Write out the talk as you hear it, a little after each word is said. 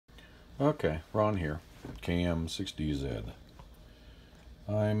Okay, Ron here, KM6DZ.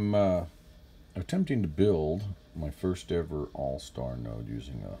 I'm attempting to build my first ever Allstar node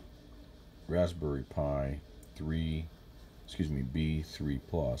using a Raspberry Pi B3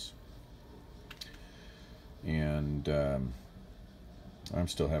 Plus, and I'm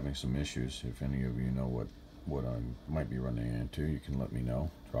still having some issues. If any of you know what I might be running into, you can let me know.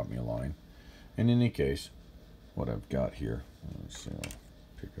 Drop me a line. In any case, what I've got here, let's see, I'll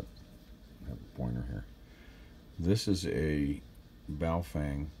pick up. Have a pointer here. This is a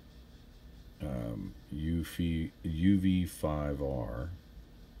Baofeng UV-5R,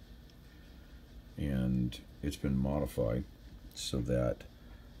 and it's been modified so that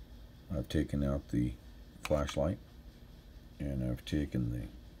I've taken out the flashlight and I've taken the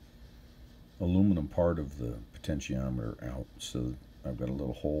aluminum part of the potentiometer out, so I've got a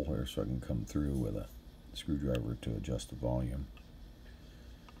little hole here so I can come through with a screwdriver to adjust the volume,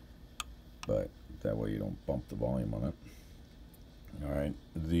 but that way you don't bump the volume on it. Alright,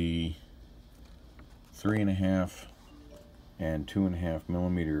 the 3.5 and 2.5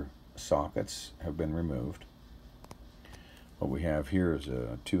 millimeter sockets have been removed. What we have here is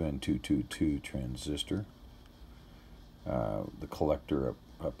a 2N222 transistor, the collector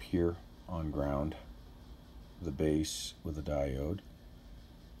up here on ground, the base with a diode,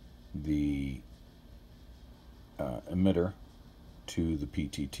 the emitter to the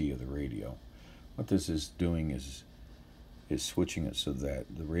PTT of the radio. What this is doing is switching it so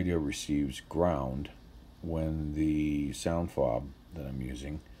that the radio receives ground when the sound fob that I'm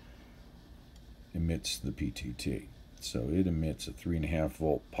using emits the PTT. So it emits a 3.5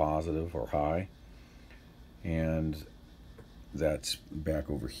 volt positive or high, and that's back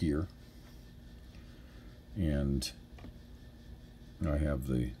over here. And I have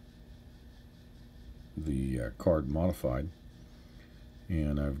the card modified,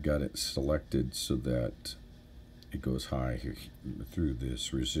 and I've got it selected so that it goes high here through this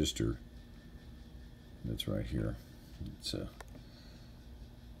resistor that's right here. It's a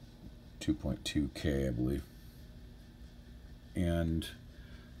 2.2K, I believe, and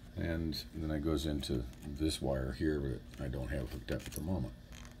then it goes into this wire here that I don't have hooked up at the moment.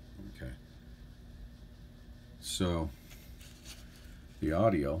 Okay, so the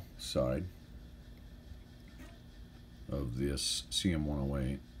audio side of this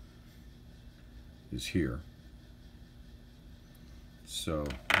CM108 is here. So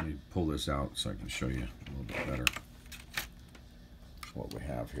let me pull this out so I can show you a little bit better what we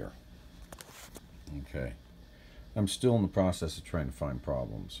have here. Okay, I'm still in the process of trying to find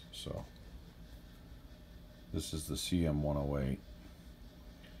problems. So this is the CM108.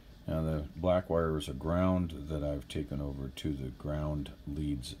 Now the black wire is a ground that I've taken over to the ground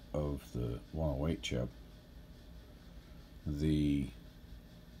leads of the 108 chip.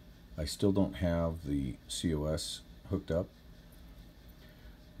 I still don't have the COS hooked up,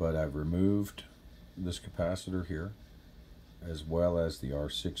 but I've removed this capacitor here, as well as the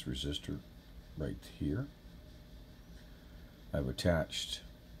R6 resistor right here. I've attached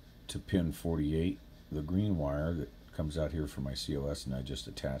to pin 48 the green wire that comes out here for my COS, and I just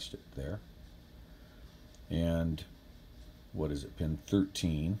attached it there. And what is it, pin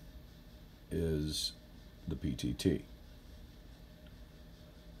 13 is the PTT.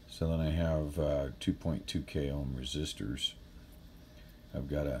 So then I have 2.2K ohm resistors. I've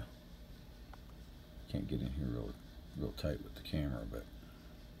got a, can't get in here real tight with the camera, but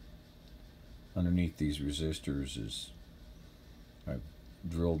underneath these resistors is, I've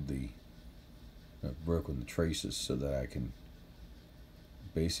drilled I've broken the traces so that I can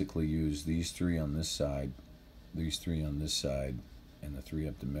basically use these three on this side, these three on this side, and the three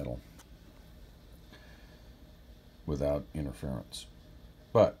up the middle without interference.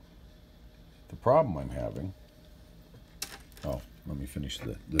 But the problem I'm having, oh, let me finish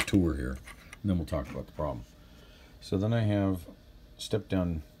the tour here, and then we'll talk about the problem. So then I have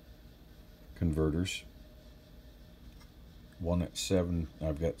step-down converters. One at 7,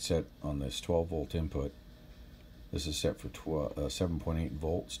 I've got set on this 12 volt input. This is set for 7.8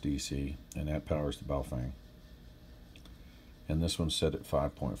 volts DC, and that powers the Baofeng. And this one's set at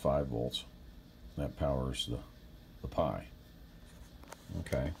 5.5 volts. That powers the Pi.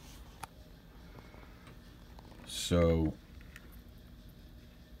 Okay. So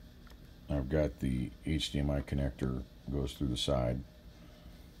I've got the HDMI connector goes through the side,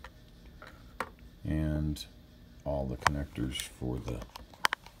 and all the connectors for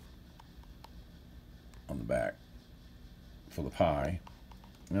on the back for the Pi.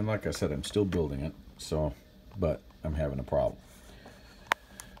 And like I said, I'm still building it, but I'm having a problem.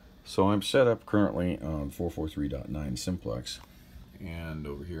 So I'm set up currently on 443.9 simplex, and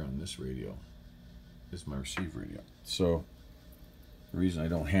over here on this radio is my receive radio. So the reason I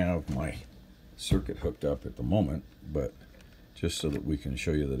don't have my circuit hooked up at the moment, but just so that we can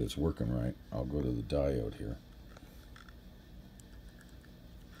show you that it's working right, I'll go to the diode here.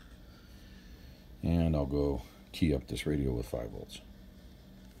 And I'll go key up this radio with 5 volts.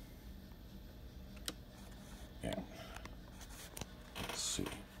 Yeah. Let's see.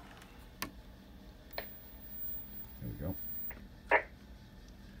 There we go.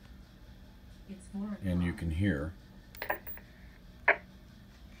 And you can hear.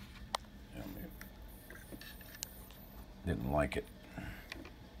 Didn't like it.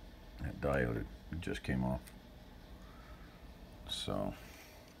 That diode, it just came off. So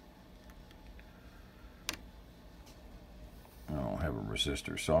I don't have a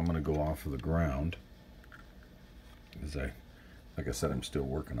resistor, so I'm going to go off of the ground because like I said, I'm still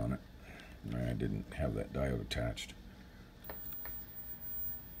working on it. I didn't have that diode attached.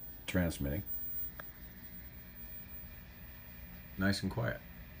 Transmitting. Nice and quiet.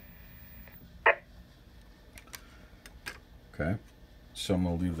 Okay, so I'm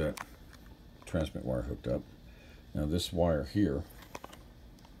going to leave that transmit wire hooked up. Now this wire here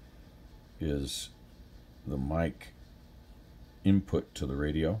is the mic input to the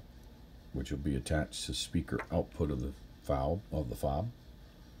radio, which will be attached to speaker output of the fob.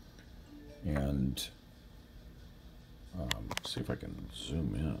 And see if I can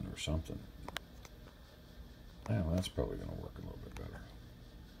zoom in or something. Yeah, that's probably going to work a little bit better.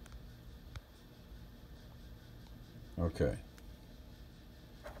 Okay.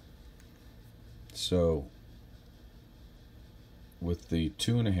 So with the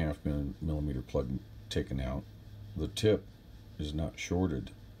 2.5 millimeter plug taken out, the tip is not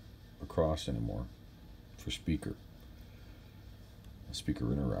shorted across anymore for speaker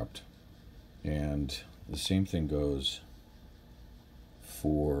interrupt, and the same thing goes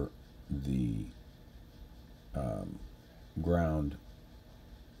for the ground.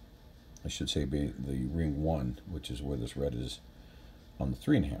 I should say the ring 1, which is where this red is on the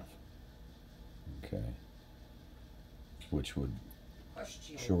 3.5. Okay, which would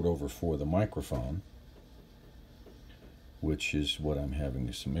short over for the microphone, which is what I'm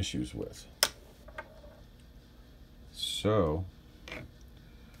having some issues with. So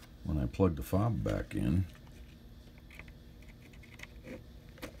when I plug the fob back in,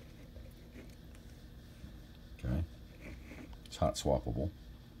 okay, it's hot swappable.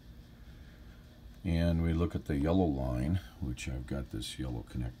 And we look at the yellow line, which I've got this yellow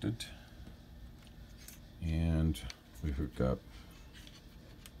connected, and we hook up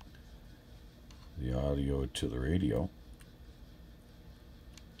the audio to the radio,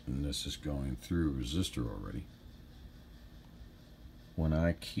 and this is going through resistor already. When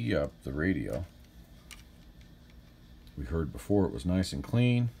I key up the radio, we heard before it was nice and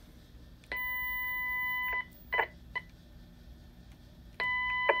clean.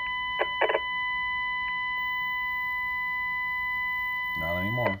 Not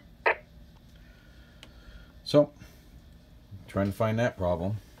anymore. So, trying to find that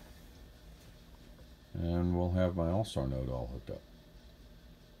problem, and we'll have my Allstar node all hooked up.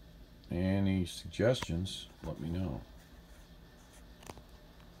 Any suggestions, let me know.